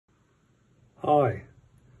Hi,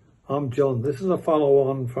 I'm John. This is a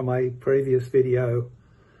follow-on from a previous video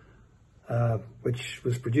which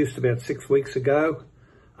was produced about 6 weeks ago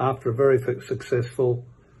after a very successful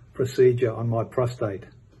procedure on my prostate.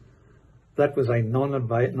 That was a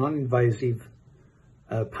non-invasive,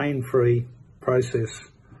 pain-free process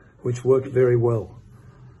which worked very well.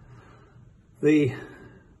 The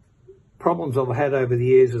problems I've had over the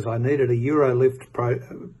years is I needed a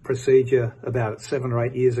Urolift procedure about 7 or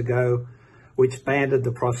 8 years ago, which banded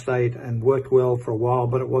the prostate and worked well for a while,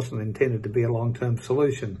 but it wasn't intended to be a long-term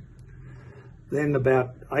solution. Then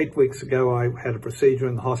about 8 weeks ago, I had a procedure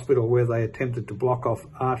in the hospital where they attempted to block off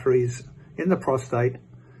arteries in the prostate,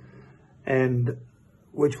 and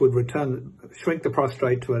which would shrink the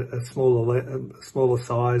prostate to a smaller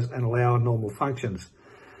size and allow normal functions.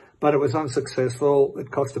 But it was unsuccessful.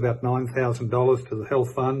 It cost about $9,000 to the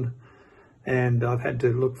health fund, and I've had to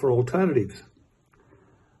look for alternatives.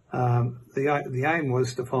 The aim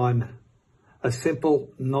was to find a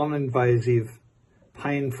simple, non-invasive,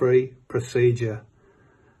 pain-free procedure,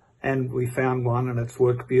 and we found one, and it's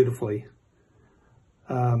worked beautifully.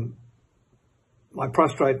 My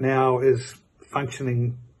prostate now is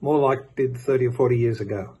functioning more like it did 30 or 40 years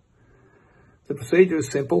ago. The procedure is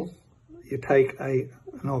simple. You take an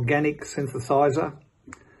organic synthesizer,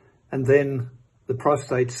 and then the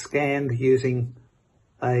prostate scanned using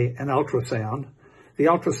an ultrasound. The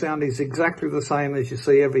ultrasound is exactly the same as you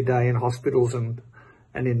see every day in hospitals and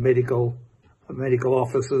in medical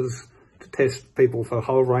offices to test people for a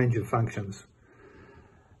whole range of functions.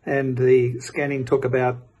 And the scanning took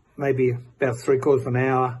maybe about 3/4 of an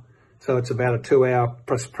hour, so it's about a 2-hour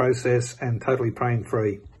process and totally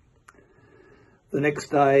pain-free. The next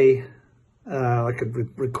day, I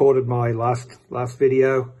recorded my last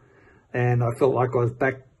video, and I felt like I was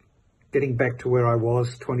getting back to where I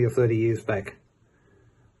was 20 or 30 years back.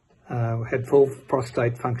 Had full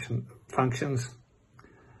prostate functions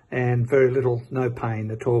and no pain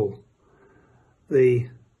at all. The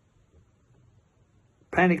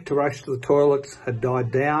panic to rush to the toilets had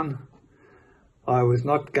died down. I was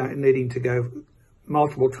not needing to go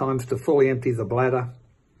multiple times to fully empty the bladder,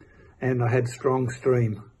 and I had strong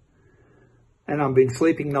stream. And I've been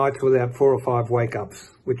sleeping nights without 4 or 5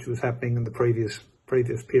 wake-ups, which was happening in the previous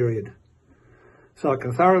period. So I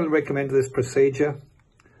can thoroughly recommend this procedure,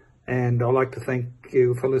 and I'd like to thank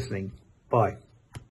you for listening. Bye.